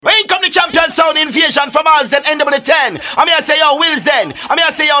sound invasion from all then NW10. I'm here to say yo Wills then. I'm here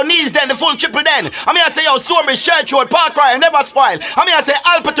to say yo Knees then, the full triple then. I'm here to say yo Stormbridge, Church Road, Park Royal, never spoil. I'm here to say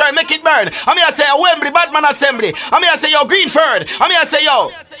Alperton, make it burn. I'm here to say Wembley, Batman Assembly. I'm here to say yo Greenford. I'm here to say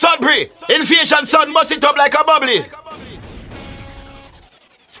yo Sudbury. Invasion sun bust it up like a bubbly.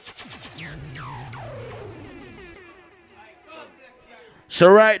 So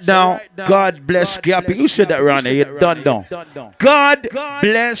right now, God bless Gappy. Who said that around there? You're done now. God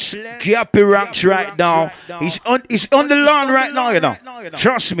bless Gappy Ranks right now. He's on the lawn right now, you know.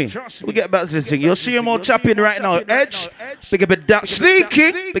 Trust me. We get back to this thing. You'll see him all tapping right now. Edge, pick up a damn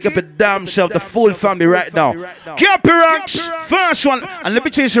sneaky, pick up a damn self, the full family right now. Gappy Ranks, first one. And let me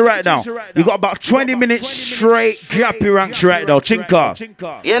tell you right now, you got about 20 minutes straight Gappy Ranks right now.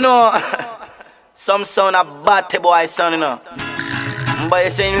 Chinka. You know, some sound a bad boy sound, you know. But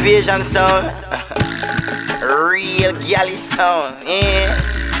it's an invasion sound. Real galley sound. Yeah.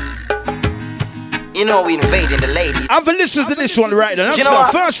 You know we invading the ladies. I've been listening to this one right now. Let's go.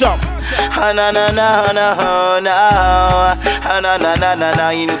 First up. Na na na na na na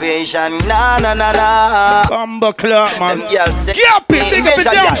invasion. Na na na na. Bumba clock, man. Yup, big up the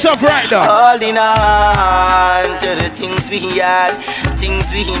dance up right now. Holding on to the things we had,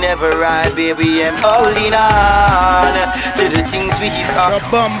 things we never had, baby. I'm holding on to the things we have. The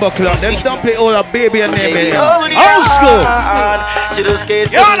Bumba clock. Them don't play all a baby and name. Old school. To those kids.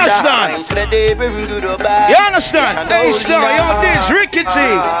 You understand? You understand? Hey, Star, yo, this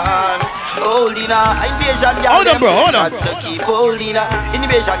Rickety. Holding on, invasion, girl. Hold on, bro, hold on. Keep holding on,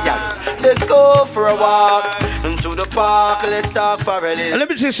 invasion, girl. Let's go for a walk into the park. Let's talk for a little. Let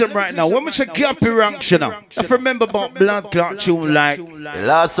me tell you something right now. When we say Gappy Ranks, you know, I remember about blood clot tune like. The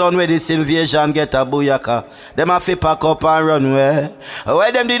last one where this invasion get a booyaka. Them a fi pack up and run away.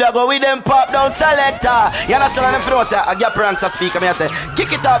 Where them did I go with them pop down selector. You understand? If you know say a Gappy Ranks a speak, I say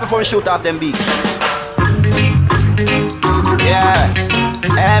kick it out before you shoot off them beat. Yeah,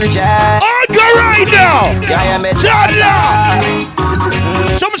 MJ. Oh, go right now. Yeah, I'm a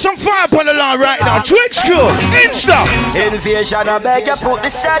some fire up on the line right now. Twitch school, Insta. Invasion, I beg you put the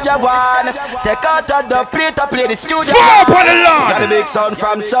stab you one. Take out of the plate to play the studio. Fire up on the line. Got a big sound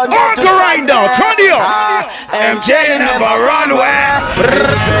from Sunday oh, to go right now. Turn it up. MJ never run away.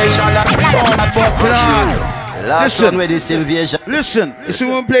 Listen with this invasion. Listen, you see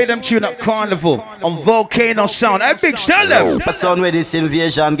when we play them tune at Carnival on Volcano Sound. I big tell them. The son with this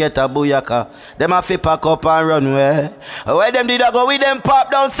invasion get a booyaka. Them a fi pack up and run away. Where them did I go with them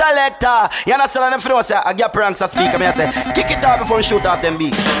pop down selector. You understand? If you know say a Gappy Ranks a speak, I say kick it out before you shoot off them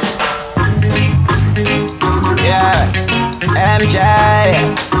beat. Yeah, MJ.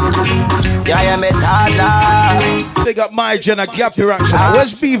 Yeah, I am a toddler. They got my Jenna Gappy Ranks.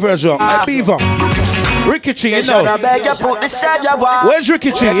 Where's Beaver as well? Beaver. Rickety, you know. Where's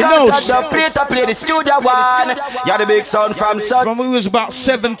Rickety? You know. Play the studio one. You're the big sound from Sun. When we was about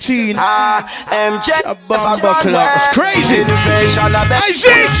 17. MJ. A Bumba clock. It's crazy.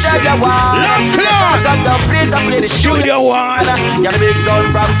 Isaac. Long clock. Play the studio one. You're the big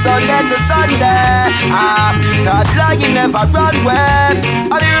sound from Sunday to Sunday. Toddler, you never run well.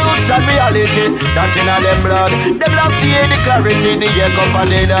 All the roots and reality that in all them blood. Them love to hear the clarity, the echo and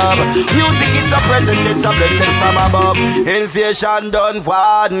the dub. Music it's a present. It's a blessing from above. Invasion done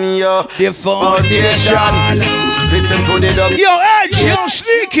one, yo. The foundation. Listen to the dub. Yo, Edge, yo,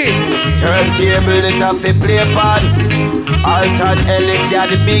 sneaky. Turntable, it a fi play pan. Alton Ellis, yeah,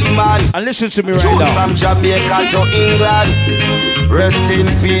 the big man. And listen to me right now. From Jamaica to England. Rest in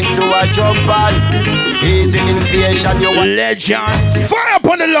peace to a jump on. Easy invasion, you want. Legend. Fire up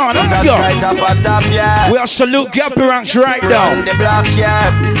on the lawn, let's go. Right up on top, yeah. We are salute Gappy Ranks right now. On the block,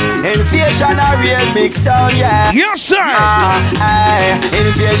 yeah. Invasion a real big sound, yeah. Yes, sir.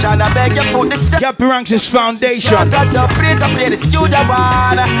 Invasion, I beg you put the step. Gappy Ranks is foundation. Play the studio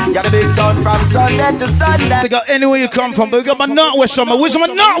one. Got a big sound from Sunday to Sunday. They got anywhere you come from, but we got my Northwest summer. Where's my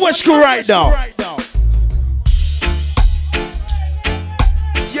Northwest school right now?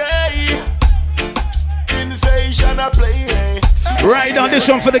 Yeah. Invasion I play. Right now, this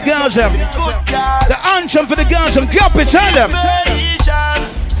one for the girls, them. The anthem for the girls, and Gappy, tell them.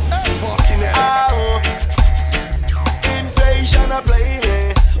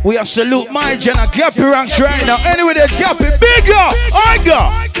 We are salute my Jenna Gappy Ranks right now. Anyway, there's Gappy. Bigger! I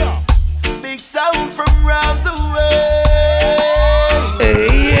got. Big sound from round the way.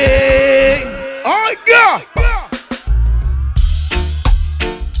 Hey, yeah. I got.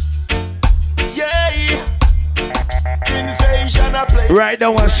 Right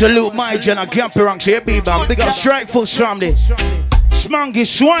now, I salute my Jenna Gappy Ranks here, B-Bam. Big up Strikeforce family. Smangy,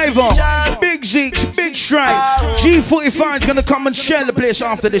 Swiver, Big Zeeks, Big Strike. G45 is gonna come and share the place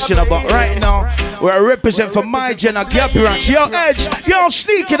after this, you know. But right now, where I represent for my gen and Gappy Ranks. Yo, Edge, yo,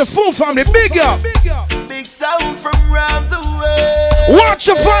 Sneaky, the full family, big up. Big sound from around the world. Watch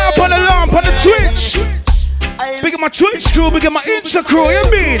the fire up on the lamp on the Twitch. Big up my Twitch crew, big up my Insta crew, you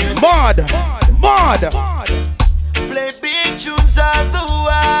mean? Mod. Play big tunes on the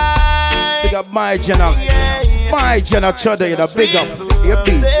wide. Big up my gen, Chudder, you know, big up. You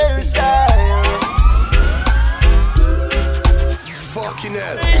mean? Fucking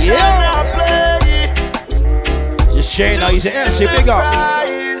hell. Yeah. Just Shayna, he's an MC, big up.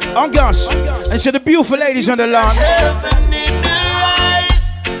 On gas. And so the beautiful ladies on the lawn. Heaven in her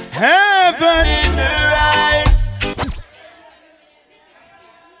eyes. Heaven In her eyes.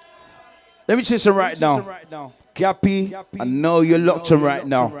 Let me say something right now. Gappy, I know you're locked in right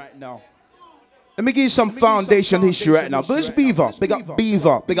now. Let me give you some foundation history right now. But it's Beaver. Big up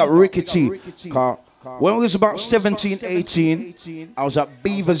Beaver. Big up Rickety. When I was about 17, 18, I was at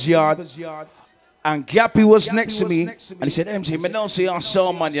Beaver's yard. And Gappy was next to me. And he said, MJ, I don't say I'm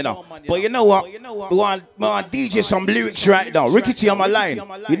so man, you know. But you know what? We want DJ some lyrics right now. Rickety on my line.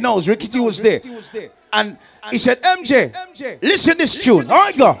 He knows Rickety was there. And he said, MJ, listen to this tune. All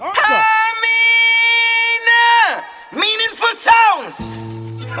right, go. Meaningful sounds.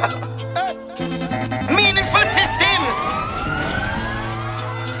 Meaningful systems.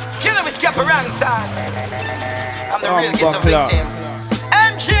 Killer with Gappy side. I'm the real ghetto victim.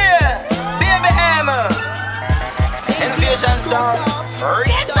 MJ, baby Emma. Invasion sound.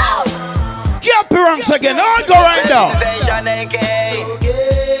 Gappy ranks again. I'll go right now. Invasion AK.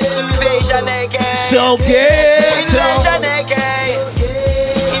 Invasion AK. So ghetto. Invasion AK.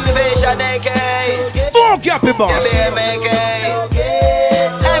 Invasion AK. Oh, Gappy boss.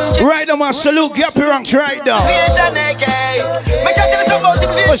 Right now, man, salute Gappy ranks right now.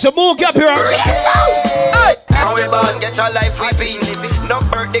 What's the more Gappy ranks? And we born, get our life we been living. No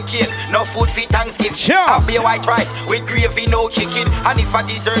birthday cake, no food for Thanksgiving. Sure. I'll be a white rice with gravy, no chicken. And if a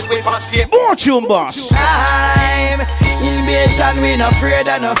dessert with pass plate. More tune, boss. I'm invasion, we not afraid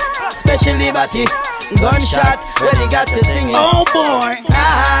enough. Special liberty, gunshot, really got to sing it. Oh boy.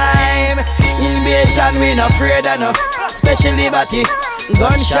 I'm invasion, we not afraid enough. Special liberty,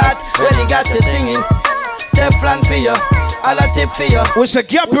 gunshot, really got to sing it. Teflon for you, all a tip for you. What's the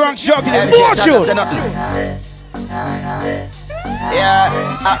Gappy ranks juggling? More tune.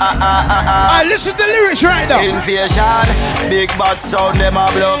 Yeah, listen to the lyrics right now. Invasion, big bad sound, them a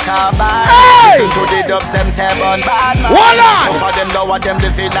blow carbine. Hey! Listen to the dubs, them seven bad man. Voila! Enough of them know what them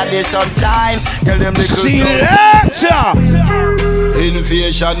living at the sunshine. Tell them the good Selector.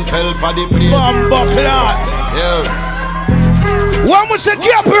 Invasion, pelp of the place. Bumbuckler. Yeah. One with the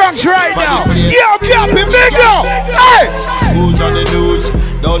Gappy ranks right now. Yo, Gappy, big up. Hey! Who's on the news?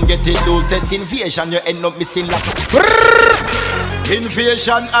 Don't get it loose. That's invasion, you end up missing like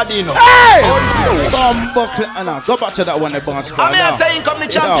invasion adino. Hey! Bumbuckler. Go back to that one, the boss. I mean, I say come the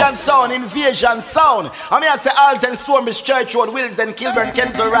champion sound, invasion sound. I mean, I say Alton, Stormish, Church Road, Wilson, Kilburn,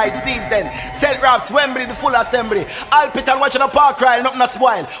 Kensal Rise, these then. St. Ralph's, Wembley, the full assembly. Alpiton watching a park ride, nothing a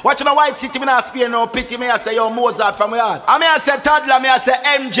spoil. Watching a white city, me not spare no pity. Me I say, yo, Mozart from where I mean, I say Toddler, me I say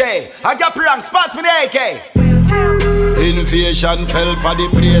MJ. I got ranks, pass me the AK. Invasion, pelp of the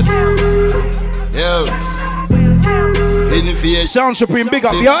place. Yeah. Invasion. Sound Supreme, big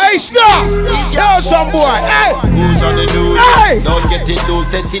up. Yo, hey, stop! Yo, some boy. Hey! Who's on the news? Hey! Don't get it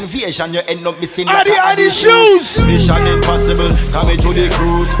loose. That's invasion. You end up missing Adi shoes. Mission impossible. Coming to the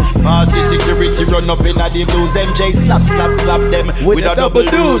cruise. Massive security run up in the blues. MJ slap them with a double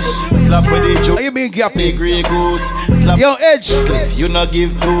deuce. Slap with the juice. You mean Gappy? Grey goose. Slap. Yo, Edge. Cliff, you no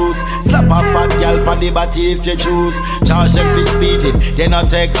give twos. Slap a fat gal on the body if you choose. Charge them for speeding. Then I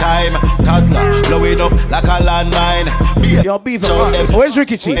take time. Toddler blowing up like a landmine. Yo, Beaver, where's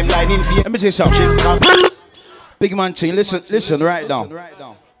Ricky T? Let me tell you something. Big man team, listen right now.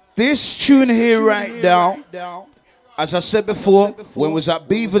 This tune here right now, as I said before, when we was at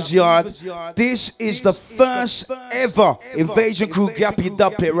Beaver's Yard, this is the first ever Invasion Crew Gappy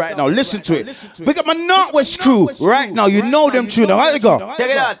dub plate right now. Listen to it. Big up my Northwest crew right now. You know them tune. How you go?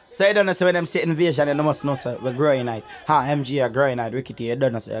 Check it out. So you don't know, so when them say invasion, you must know, so we're growing night. Ha, MG are growing night. Ricky T, you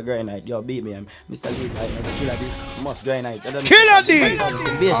don't know, so you're growing night. Yo, beat me, Mr. Lee, Mr. Killer D, must growing night. Killer D! Killer D,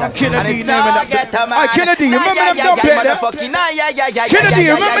 Killer D, you remember them dub plate there? Killer D,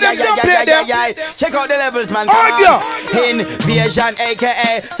 you remember them dub plate there? Check out the levels, man. Oh, yeah. Invasion,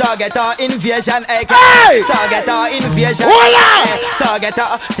 aka Targeter invasion, aka Hey! Targeter invasion. Voila!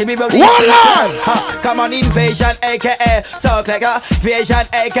 Targeter, see me roll Voila! Come on, invasion, aka Targeter invasion,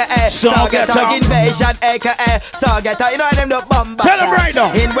 aka Targeter invasion, aka Targeter. You know them the bomb. Tell them right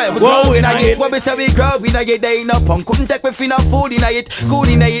now. In well, we grow in a it. What we say we grow, we not get day in a punk. Couldn't take me finna food in a it. Good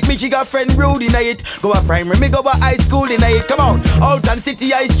in a it. Me jigga friend rude in a it. Go a primary, me go a high school in a it. Come on, Alton City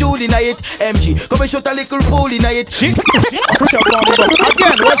High School in a it. MG, come and shoot a little pool in a it. Again,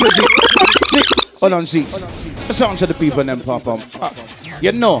 what's it? Hold on, see. The sound to the people and them pop up.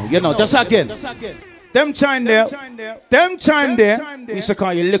 You know, just again. Them time there, we used to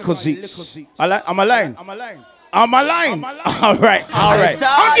call you little Zeeks. I'm a line. All right.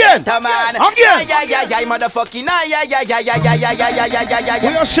 Again. Yeah, motherfucking yeah.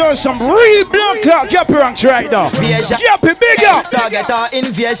 We are showing some real blood clot Gappy ranks right now. Gappy, big up. Targeter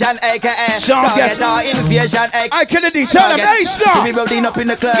invasion, aka Targeter invasion, aka I Kennedy, tell them, hey, stop. See me building up in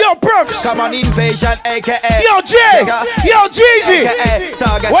the club. Yo, Brooks. Come on, invasion, aka Yo, Jay. Yo,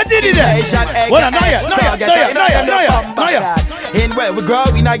 Jeezy. What did he do? Well, no, yeah. In where we grow,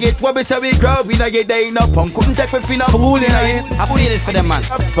 we not get what we say we grow. We not get day in a punk. Couldn't take me finna fool in it. I feel it for them, man.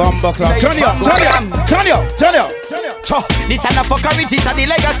 Bumbuckler. Turn you up. This and a fuckery, this and the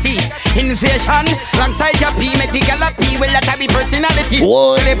legacy. Invasion, alongside your P, make the Gappy. Well, that be personality,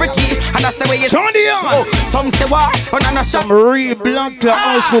 celebrity, and that's the way you turn you up. Some say what, but I'm not sure. Some real blood clot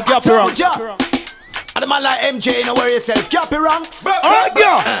old school Gappy ranks. And the man like MJ, you know where yourself. Gappy ranks. Oh,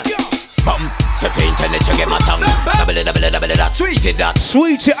 yeah. Circle internet, you get my tongue. Double that, sweetie that.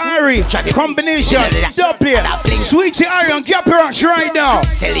 Sweetie Ari, combination, double. Sweetie Ari on Gappy ranks right now.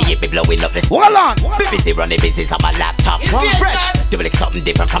 Selly it be blowing up this. Hold on. Busy running business on my laptop. Fresh, doing something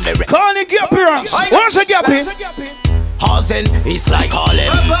different from the rest. Call it Gappy ranks. What's a Gappy? Austin, it's like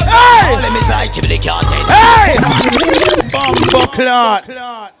Harlem. Hey! Harlem is like Tivoli Cartel. Hey!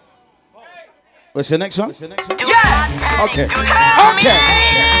 Bumbuckler. What's the next one? Yeah! Okay.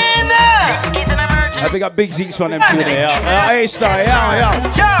 I think I got big Zeeks from them too there. Hey, star, yeah.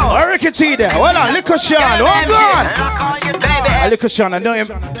 I reckon see there. Hold on, look at Sean. Hold on. Look at Sean. I know him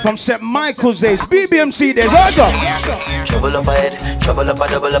from St. Michael's days, BBMC days. Hold on. Trouble up ahead, trouble up a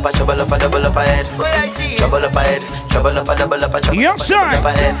double up a trouble up a double up ahead. Trouble up ahead, trouble up a double up a trouble yes, sir.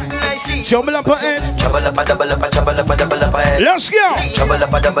 ahead. Trouble up ahead. Trouble up a double up a trouble up a double up ahead. Let's go. Trouble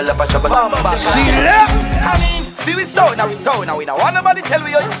up a double up a trouble up a see left. I mean, see we so now. We don't want nobody tell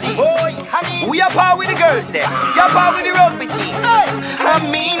we you see. We are power with the girls there. You are power with the rugby team. I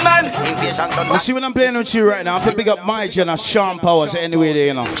mean, man. Invasion done. You see when I'm playing with you right now, I have to big up my gen and Sean Powers anyway there,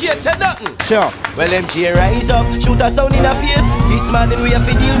 you know. Said nothing. Sure. Well, MJ rise up, shoot a sound in the face. This man and we have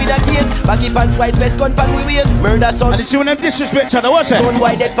to deal with a case. Baggy pants, white vest, gun pan we waist. Murder son. And you see when them disrespect each other, what's it? Son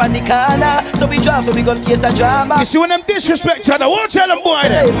white dead pan the corner. So we draw for we gun case a drama. You see when them disrespect each other, what tell them boy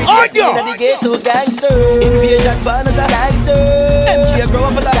there? Oh, yo! The ghetto gangster. Invasion ban as a gangster. MJ grow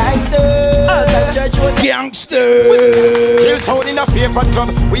up as a gangster. Outside church road gangster. Kill sound in the favorite club.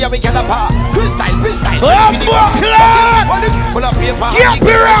 We have a caliber. Pistol. Full of paper.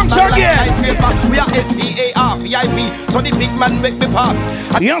 Gappy ranks again. We are STAR VIP. So the big man make me pass.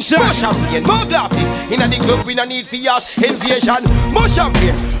 Yes, sir. More champagne, more glasses. In the club we don't need fiat. Invasion. More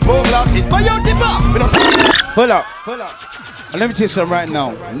champagne, more glasses. Buy out the bar. Hold up. And let me tell you something right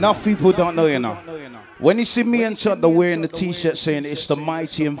now. Enough people don't know, you know. When you see me and Chudder wearing the t-shirt saying it's the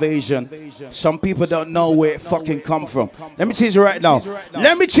mighty invasion, some people don't know where it fucking come from. Let me tell you right now.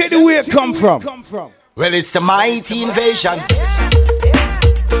 Let me tell you where it come from. Well, it's the mighty invasion.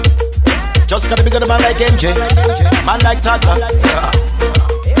 Just gotta be good man like MJ. Man like Toddler.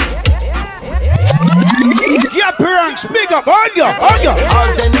 Gappy ranks, big up, on you.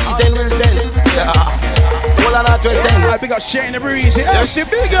 All then will send. I big up Shane the Breeze. Yes,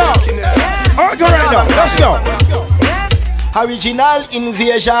 big up. All go right now. Let's go. Original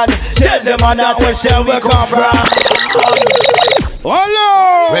invasion. Tell them on that where we come from.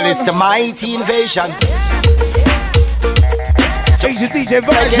 Hello. Well, it's the mighty invasion. Easy DJ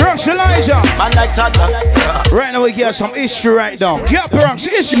Vibes, Ranks Elijah. Man like Toddler. Right now we get some history right now. Gappy ranks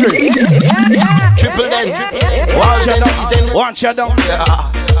history. Triple then. Watch ya down.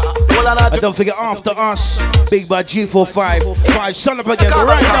 And don't forget after us, Big Bad G45, 5 son up again. But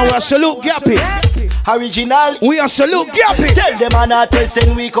right now we are salute Gappy. Original. We are salute Gappy. Tell them on that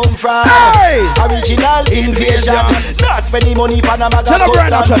western we come from. Hey! Original invasion. Not spending money Panama got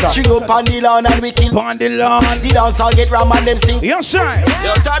coast. String up on the lawn and we kill. On the lawn. The dancehall get ram and them sing. Yes, sir.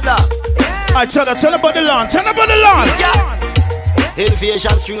 Yo, Toddler. I tell about the lawn. Tell about the lawn.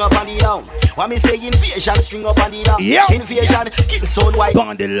 Invasion string up on the lawn. What me say invasion string up and the yeah. Invasion kill sound wipe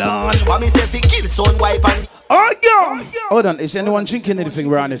on the lawn. What me say fi kill sound wipe and oh yeah. Hold on, is anyone drinking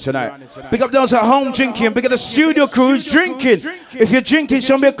anything around here tonight? Pick up those at home drinking. Pick up the studio crew who's drinking. If you're drinking,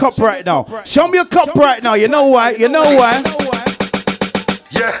 show me a cup right now. Show me a cup right now. You know why? You know why?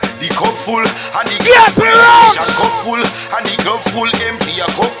 Yeah, the cup full and the yes, cup full and the cup full empty. A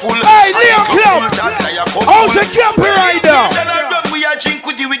cup full. Hey, Leon Club. How's the cup right now? We are drink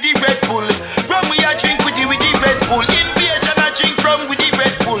with the Red Bull. Rum we are drink with the Red Bull. Invasion I drink from with the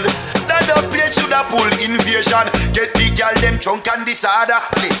Red Bull. That the place should have pull. Invasion get the girl them drunk and disorder.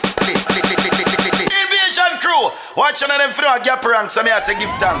 Invasion crew, watch on them through a gap rank. So me I say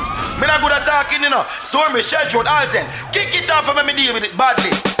give thanks. Me not good at talking, you know. Stormy, Sheltroad, Alzen. Kick it off and me deal with it badly.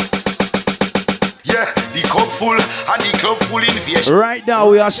 Yeah, the cup full and the club full invasion. Right now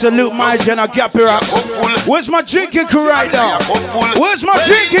we are salute my general Gappy. Where's my drinking crew right now? Where's my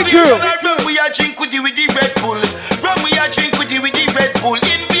drinking crew? We are drink with the Red Bull. Rum we are drink with the Red Bull.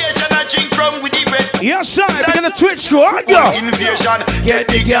 Invasion I drink from with the Red Bull. Yes sir, we're gonna Twitch crew. Invasion, get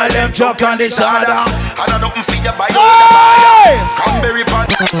the girl them drunk on this order. I don't know if you buy cranberry pan.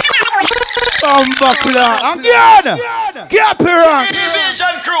 Again! Gappy rank!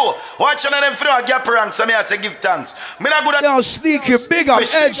 Invasion crew! Watch on them through a Gappy rank, so me I say give thanks. Me not good at now sneaky, big up,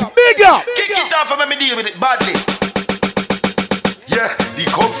 edge, big up! Kick it off and me deal with it badly. Yeah, the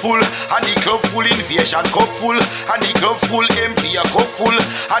cup full and the club full invasion. Cup full and the club full empty. A cup full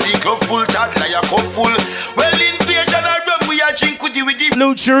and the club full toddler. A cup full. Well, invasion I run we are drink with the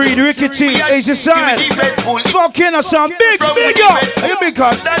Luchery, Rickety, is the sign. Fucking us some big up. You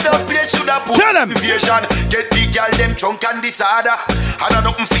because that the place should have put. Tell them. Invasion get the girl them drunk and disorder. I don't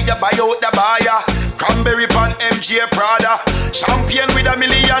know if you buy out the buyer. Cranberry pan MJ Prada. Champion with a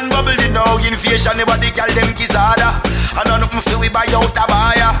million bubble. You know invasion never the girl them disorder. I don't know if we buy out the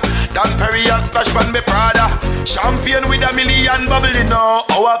buyer. Dan Perry and splash pan me Prada. Champion with a million bubble. You know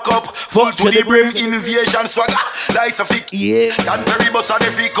our cup full to the brim. Invasion swagger like a fick. Yeah. Dan Perry bus on the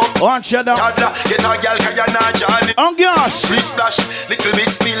free cup. Watch you down. Toddler get a girl cause you're not Johnny. On gas. Free splash, little bit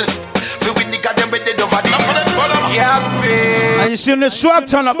spill. Feel with nigga them with the dove at the and you see the swag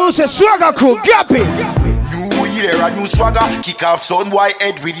turn up. Who says swagger crew? Gappy. New year, a new swagger. Kick off son white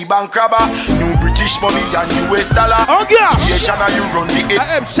head with the bank robber. New British money and US dollar. Invasion and you run the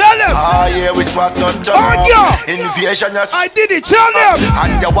head. Tell them. Ah yeah, we swag done turn up. Invasion yes. I did it, tell them.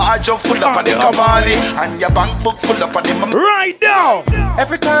 And your wardrobe full up of the Cavalli. And your bank book full up of the right now.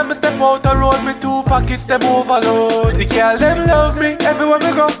 Every time I step out the road, me 2 pockets them overload. The girl them love me, everywhere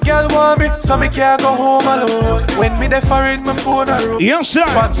me go, girl want me, so me can't go home alone. When me there for it, my phone a room. Yes sir.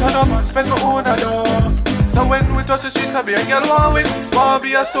 Fun turn up, spend my own alone. So when we touch the streets, I be a girl want with, want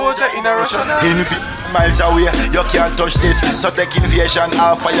be a soldier in a Russian army. Miles away, you can't touch this. So take invasion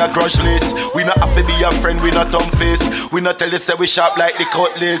off of your grudge list. We not have to be your friend, we not thumb face. We not tell you say we sharp like the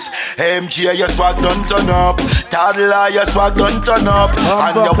cutlass. MJ, your swag done turn up. Toddler, your swag done turn up.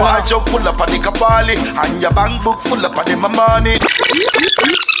 And your wardrobe full up of the Cavalli. And your bank book full up of the money.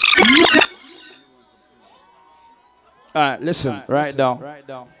 Alright, listen, right now.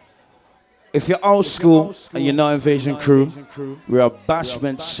 If you're old school and you know Invasion Crew, we're a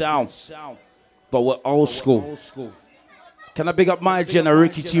bashment sound, but we're old school. Can I big up my Jenna,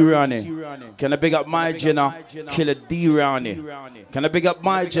 Ricky T. Rani? Can I big up my Jenna, Killer D. Rani? Can I big up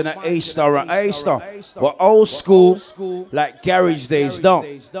my Jenna, A-Star? A-Star. We're old school, like Garage Days,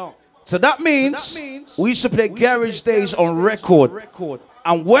 don't. So that means we used to play Garage Days on record.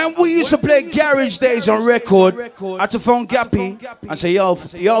 And when we used to play Garage Days on record, I had to phone Gappy and say, yo,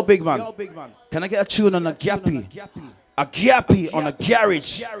 big man, can I get a tune on a Gappy? A Gappy on a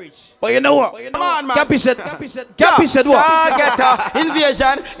garage. But you know what? Come on, man. Gappy said what?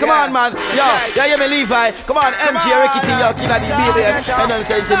 Invasion. Come on, man. Yo, hear me, Levi. Come on, MJ, Ricky T, yo, killer the baby. And then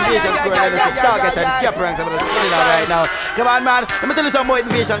say Invasion crew. And then say Target and Skip ranks. I'm gonna chill out right now. Come on, man. Let me tell you some more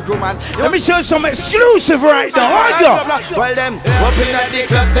Invasion crew, man. Let me show you some exclusive right now. Well, them open at the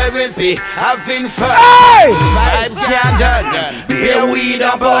club, they will be having fun. Hey! Vibes can't done. Beer weed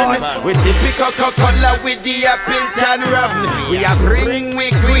and bun. With the Coca-Cola with the Appleton rum. We are bring we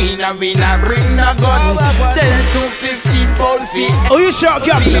green and we not bring no gun. 10 to 15 pound feet. Oh, you shout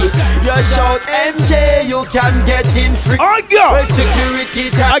Gappy. You shout MJ, you can get in free. Security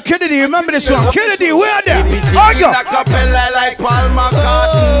time. Kennedy, remember this one? Kennedy, where are they? A capella like Paul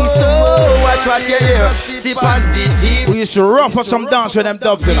McCartney. So watch what you hear. Sip on the tea. We used to rough for some dance with them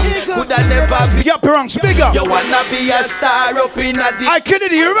dubs. Could I never be Gappy ranks bigger. You wanna be a star up in a the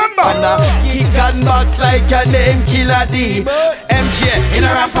Kennedy, you remember? Kick and box like your name Killer D. MJ in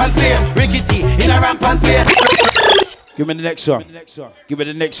a ramp and play. Ricky T in a ramp and play. Give me the next one. Give me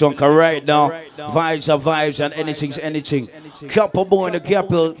the next one, cause right now, vibes are vibes and anything's anything. Couple more in the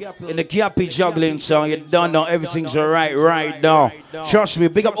Gappy juggling song. You don't know everything's alright right now. Trust me,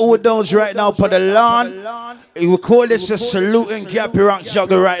 big up all those right now for the lawn. We call this a saluting Gappy rock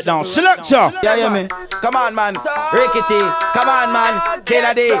juggle right now. Selector! Yeah, yeah, me. Come on, man. Rickety. Come on, man.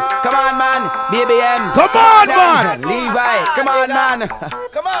 Kennedy. Come on, man. BBM. Come on, man. Levi. Come on, man.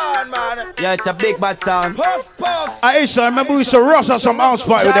 Come on, man. Yeah, it's a big bad sound. Puff, puff. I used to remember we used to rush on some house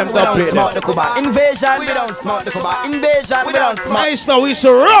party with them We don't play smoke the Cuba. Invasion. We don't smoke the Cuba. Invasion. We don't smoke. I used to, we used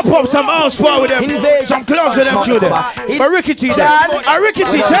to wrap up some house party with them. Invasion. Some clubs with them through there. But Rickety there.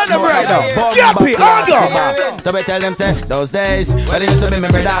 Rickety, tell them right now. Gappy, Argo. To tell them say those days when they used to be me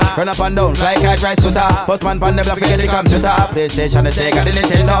brother. Run up and down like a rice scooter. First man pan the block forget the computer. PlayStation the Sega the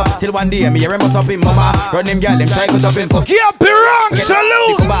Nintendo. Till one day me hear him up in mama. Run him girl him try put up in puff. Gappy rank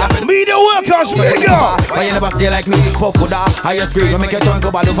salute. Me the workers bigger. Why you never say like me? Puff with that. I just scream when make your tongue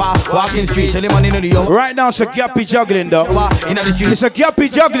go balufa. Walking streets till the money know the yo. Right now it's a Gappy juggling though. In the street. It's a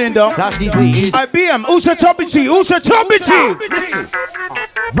Gappy juggling though. Last these weeks. IBM, who's a toppy T? Who's a toppy T?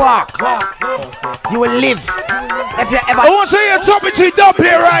 Walk. You will live. If you ever. Who's a toppy T don't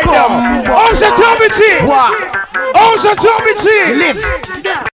play right now? Who's a toppy T? Walk. Who's a toppy T? Live.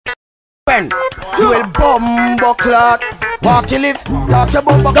 When you will bumbo clot. Walk you live. Talk your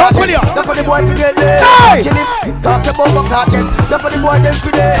bumbo clot. Don't for the boy forget it. Walk you live. Talk your bumbo clot. Don't for the boy them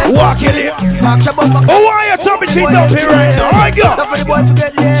forget. Walk you live. Talk your bumbo clot. Oh, why you toppy T don't play right now? I go. Don't for the boy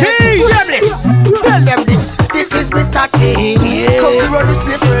forget it. Jeez. Tell them this. This is Mr. King. Come to run this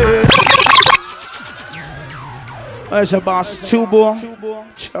place. There's a boss, two boy,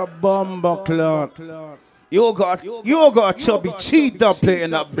 Chabamba clot. You got a chubby cheat up play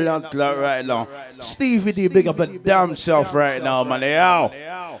in that blunt clot right now. Stevie D big up a damn self right now, man.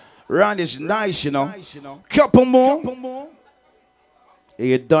 Yow. Round is nice, you know. Couple more.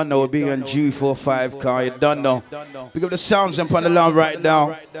 You don't know, big on G45 car, you don't know. Big up the sounds up on the line right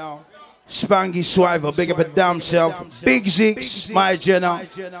now. Spangy Swiver, big up a damn self. Big Zix, my Jenna.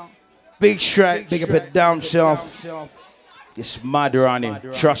 Big Strike, big up a damn self. It's mad around here,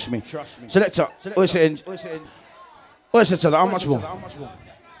 trust me. Selector, what's it? How much more?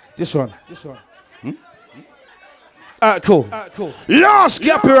 This one. Alright, cool. Last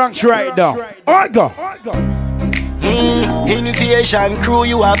Gappy ranks right now. Alright, go. Initiation crew,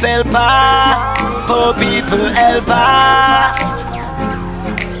 you have helper. Poor people helper.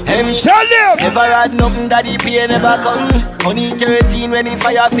 Tell them. Never had nothing that he pay never come. Only 13 when he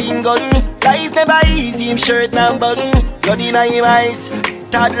fire fiend gun. Life never easy, him shirt and button. Blood in him eyes,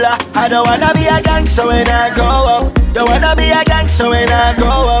 toddler. I don't wanna be a gangster when I grow up. Don't wanna be a gangster when I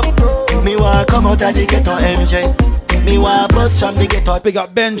grow up. Me wanna come out of the ghetto MJ. Me want bust from the ghetto. Big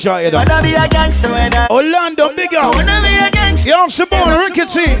up Benja, you know. Wanna be a gangster when I Orlando, big up. Wanna be a gangster. Young Simone,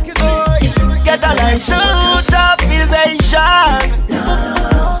 Rickety. Get a life suit of invasion.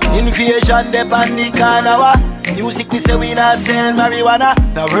 Invasion dep on the corner. Music we say we not sell marijuana.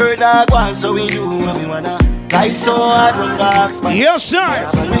 The word not go on, so we do what we wanna. Life so hard, run box, man. Yes, sir.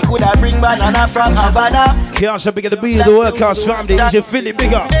 We coulda bring banana from Havana. Can't say big at the beat of the workhouse family. Is you Philly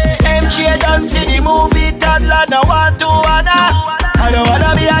bigger? MJ don't see the movie, toddler, no want to wanna. I don't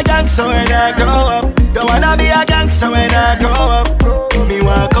wanna be a gangster when I grow up. Don't wanna be a gangster when I grow up. Me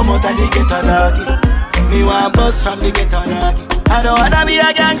want come out of the ghetto doggy. Me want bust from the ghetto doggy. I don't wanna be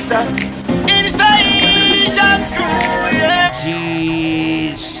a gangster. Invasion school, yeah.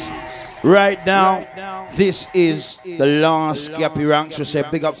 Jeez. Right now, this is the last Gappy ranks. We say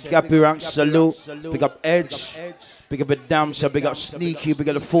big up Gappy ranks, salute. Big up Edge. Big up a Damser, big up Sneaky, big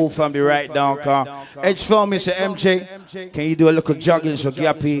up the full family right now, car. Edge for me, say MJ, can you do a little juggling for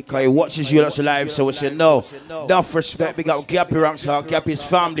Gappy? Cause he watches you lots of live, so we say no. Enough respect, big up Gappy ranks, car. Gappy's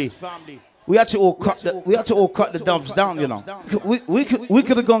family. We had to all cut the dubs down, you know. We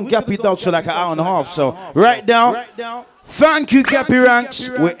could have gone Gappy dubs for like an hour and a half. So right now, thank you, Gappy ranks,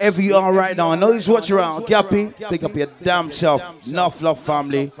 wherever you are right now. I know he's watching around. Gappy, pick up your damn self. Enough love,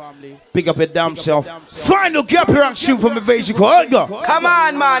 family. Pick up your damn self. Final Gappy ranks shoot from Invasion. Go. Come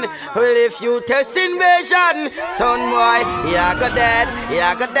on, man. Well, if you test invasion, son boy, you got dead,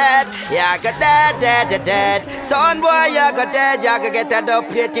 dead. Son boy, you got dead, you got get that up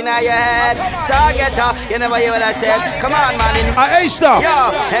plate in your head. So get up, you never hear what I said. Come on, man. Hey, stop.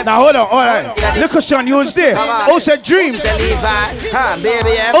 Now hold on. Look at son, you was there. Also, dream. Dreams and Levi,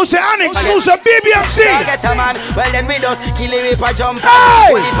 baby, Oh, say Onyx, who's a BBMC? Get a man, well then we just kill it with a jump.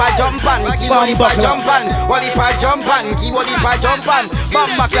 Hey! Wally pa jump on, keep Wally pa jump on. Wally pa jump on, keep Wally pa jump on.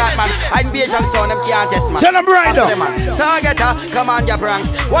 Bamba clat man, I invasion sound, them can't test man. Tell them right now. So get a, come on, get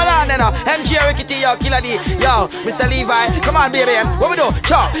pranks. What on then, MJ Rickety, yo, Killer D, yo, Mr. Levi, come on, baby, what we do?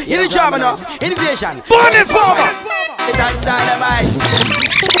 Chop, you the job now, invasion. Born it farmer. It's outside of mine.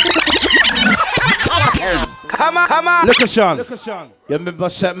 Come on, come on. Look at Sean. You remember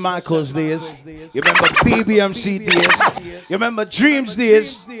St. Michael's days? You remember BBMC days? You remember Dreams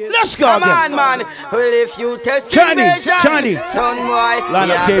days? Let's go come again. on, man. Well, if you test Chiny. Son boy,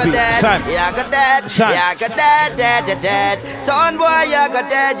 line up, JB. Sam. You got dead. Dead. Son boy, you got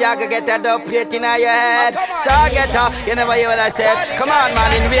dead. You got get that up plate in your head. So get up. You never hear what I said. Come on,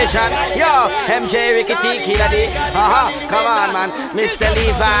 man, invasion. Yo, MJ Rickety, Killer D. Come on, man. Mr.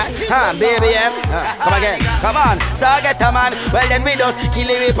 Levi. Baby M. Come again. Come on. So get a man. Well, then we just kill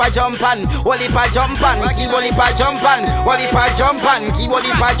it with a jump on. Wally pa jump on. Keep Wally pa jump on. Wally pa jump on. Keep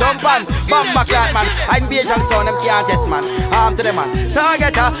Wally pa jump on. Bamba clat man. Invasion sound, them can't test man. To them man. So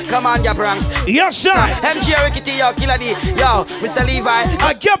get a, come on, get pranks. Yes, sir. MJ Rickety, yo, Killer D. Yo, Mr. Levi.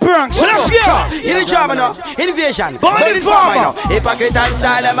 I get pranks. Let's go. You the drama now. Invasion. Body farmer. Hypocrite and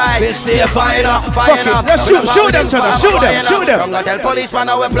silent mind. Stay fire now. Fuck it. Let's shoot them, Chana. Shoot them. Come go tell police man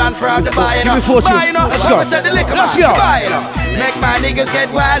how we plan for the fire. Give me 40. Let's go. Let's go. Make my niggas get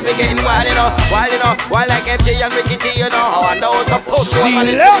wild, we getting wild, you know. Wild like MJ and Rickety, you know. And those supposed to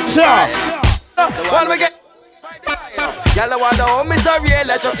when we get y'all wonder how me so real,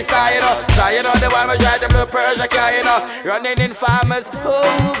 let's just decide, you know. So you know the one we drive the blue Persia car, you know. Running in farmers,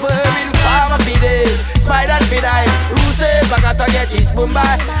 over in farmer feed. Spider feed I, who says I got to get his boom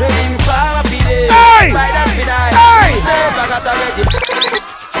by. In farmer feed. Spider feed I, who says I got to get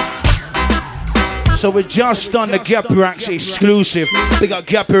his. So we just done the Gappy Ranks exclusive. We got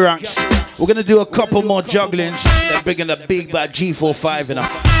Gappy Ranks. We're gonna do a couple more jugglings. They're bringing the big bad G45 in them.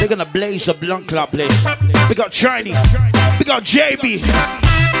 They're gonna blaze the blunt club place. We got Chiny. We got JB.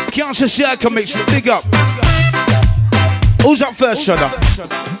 Cancer Circle Mix. Big up. Who's up first, Shudder?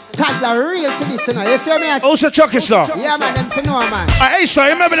 Toddler real to this, you know. You see me? Also Chucky Star. Yeah, man, them for no man. Hey, Star,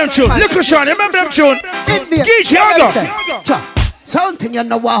 you remember them tune? Look at Sean, you remember them tune? Geech, Yaga. Something you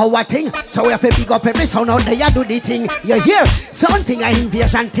know what thing, so we have to big up every sound out there. You do the thing, you hear? Something I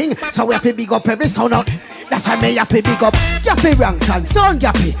invasion thing, so we have to big up every sound out. That's why me have to big up Gappy Ranks and Sound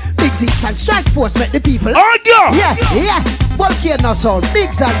Gappy, Big Zits and Strikeforce make the people. Oh yeah, yeah. Volcano Sound,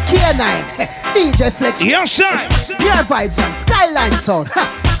 Bigs and K9, DJ Flex. Yes sir. Pure Vibes and Skyline Sound.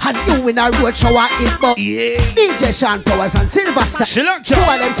 And you in a road show it, but DJ Sean Powers and Sylvester. Two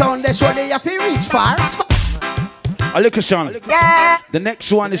of them sound they show they have to reach far. Look at Sean. Yeah. The next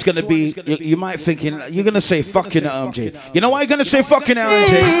one is gonna be. You might thinking you're gonna say fucking at MJ. You know why you're gonna say fucking at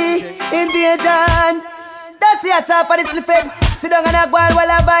MJ? Invasion. That's the answer for this fed. Sit down and a go while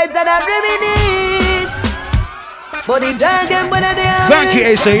I vibes and I reminisce. But in time them when they are. Thank you,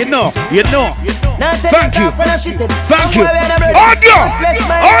 Asa. You know. Thank you. Thank you.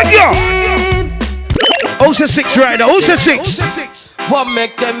 Audio. Also 6 right now. Also 6. What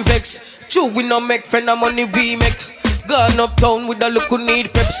make them vex? True, we no make friend of money we make. Gone uptown with a look who need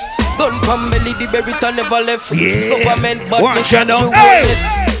preps. Gun from belly, the baby turn never left. Government badness and true wellness.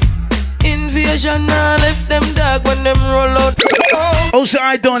 Invasion now left them dog when them roll out. Also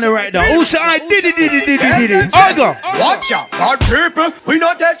I done it right now. Also I did it. I go. Watch out, bad people. We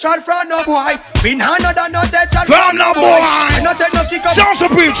not take shot from no boy. We not take shot from no boy. I not take no kick up. Sound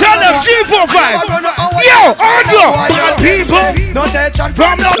Supreme, tell them G45. Yo, I go. Bad people. Not take shot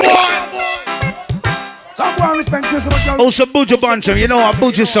from no boy. Someone respect you so much. Also Buju Buncham, you know I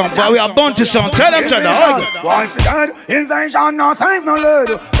Buju song, but we are Bunchu song. Tell them why for dead? Invasion no save no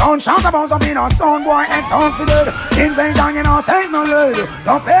lady. Don't shout about something on sound boy and sound for dead. Invasion you no save no lady.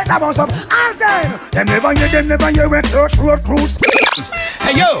 Don't play about some answer. Them never hear when church road cruise.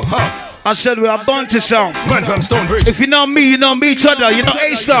 Hey yo, I said we are Bunchu song. Man from Stonebridge. If you know me, you know each other. You know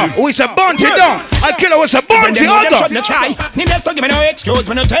A-Star. We say Bunchu down. I kill her with a Bunchu other. Need just to give me no excuse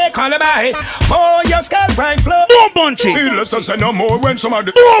when you take all about it. Oh, your scalp right flow. More Bunchu. Needless to say no more when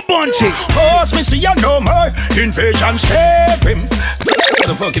somebody. More Bunchu. Oh, me see you no more. Invasion step him.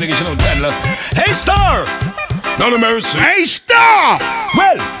 The fucking nigga, you know, Chandler. Hey, Star. None of mercy. Hey, Star.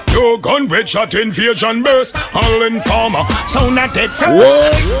 Well, your gun red shot invasion burst. All informer. Sound not dead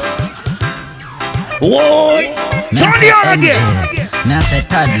first. Whoa! Turn the on again! Now say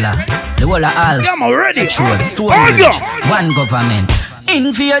toddler, the whole of all. I'm already. One government.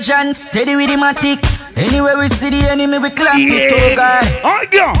 Invasion, steady with the matic. Anywhere we see the enemy, we clap it, oh God.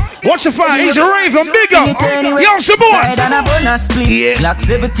 Alright, yo. Watch the fire. He's a raven. Big up. Yo, Sabon. Side and a bonus split. Glock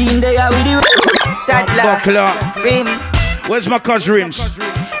 17, they are with you. Buckler. Rims. Where's my cuz rims?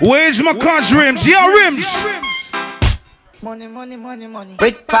 Where's my cuz rims? Yo, rims. Money, money, money, money.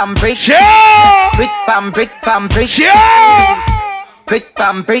 Brick pam brick. Yeah. Brick pam brick pam brick. Yeah. Brick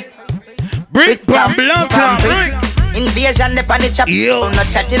pam brick. Brick pam blanc brick. Invasion the pan the chop. Yo. No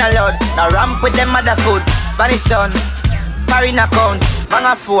chatting aloud. No ramp with them mother food. Spanish town. Foreign account. Bang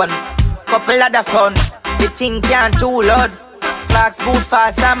a phone. Couple other phone. The thing can't too loud. Clocks boot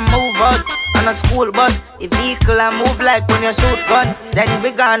fast and move out. On a school bus. The vehicle and move like when you shoot gun. Then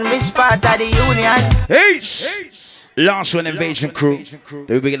we gone which part of the union. Hey. Last one, Invasion Crew.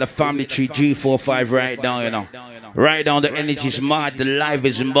 Then we get the family tree G45 right down, you know. Right down, the energy's mad, the life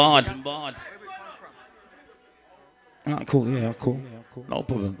is mad. Ah, cool, yeah, cool. No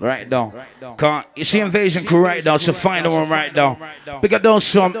problem. Right down. You see Invasion Crew right down, so find the one right down. We got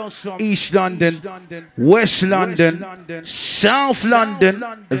those from East London, West London, South London.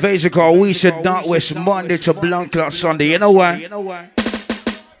 Invasion Crew, we said Northwest Monday to Blanc Clock Sunday. You know why?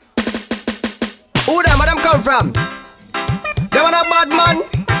 Who them, where them come from? Them are a bad man.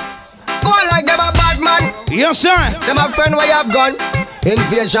 Go on like them a bad man. Yes, sir. Them a friend where you have gone.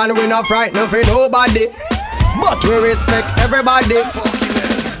 Invasion we not frightened for nobody, but we respect everybody.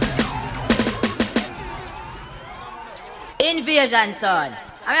 Invasion, son.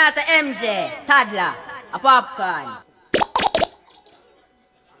 I mean, I say MJ, toddler, a popcorn.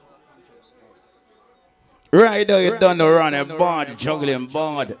 Right there, you done the run, a board, juggling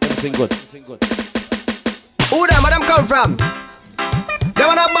board. Everything good. Who them, where them come from? Them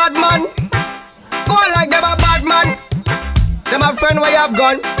are a bad man. Go on like them a bad man. Them a friend where you have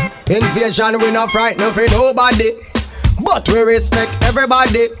gone. Invasion we not frightened for nobody, but we respect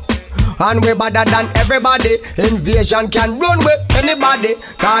everybody. And we better than everybody. Invasion can run with anybody.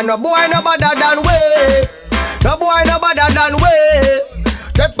 Cause no boy no better than we. No boy no better than we.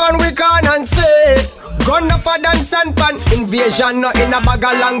 Step on we can and say gun no for dance and pan. Invasion no in a bag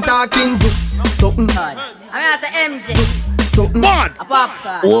of long talking. Something I mean, I say MJ. Something on. A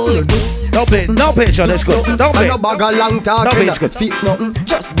popcorn. No play, no play, John, let's go. No play. No bag of long talking. No play, Feet nothing.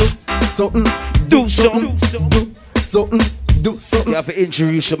 Just do something. Do something. Do something. Do something. You have to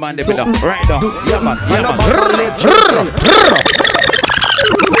introduce your man, right now. Yeah, man.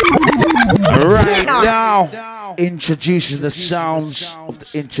 Right now, introducing the sounds of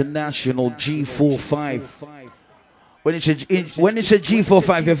the international G45. When it's a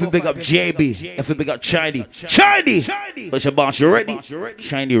G45, you have to pick up JB. You have to pick up Shiny. What's your boss? You ready?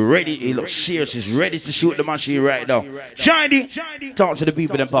 Shiny ready. He looks serious. He's ready to shoot the machine right now. Shiny, talk to the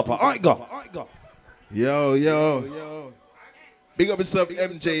people then, Papa. All right, go. Yo. Big up yourself,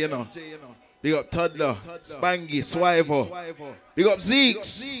 MJ, you know. Big up Toddler, Spangy, Swiver. Big up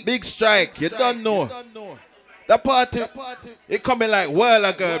Zeeks, Big Strike. You don't know. That party, it coming like whirl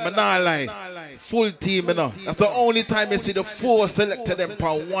ago, man, not lie. Full team, you know. That's the only time you see the 4 selected them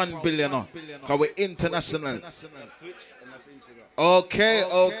per 1 billion, you know. Because we're international.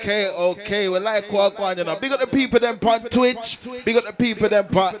 Okay. We like what going, you know. Big up the people them on Twitch. Big up the people them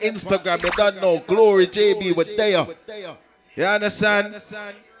on Instagram. You don't know. Glory JB with there. You understand?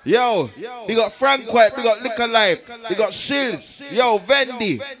 Yo, we got Frank White, we got Liquor Life, we got Shills, yo,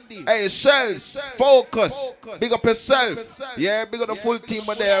 Vendy, hey, Shells, Focus, big up yourself. Yeah, big up the full team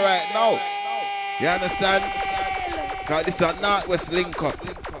are there right now. You understand? Cause this is a Northwest link up.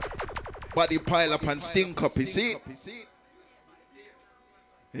 Body pile up and stink up, you see?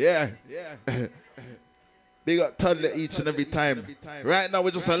 Yeah. Big up Toddler each and every time. Right now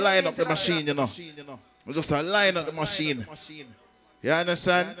we're just a line up the machine, you know. We're just a line up the machine. You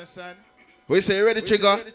understand? We say, you ready, Trigger?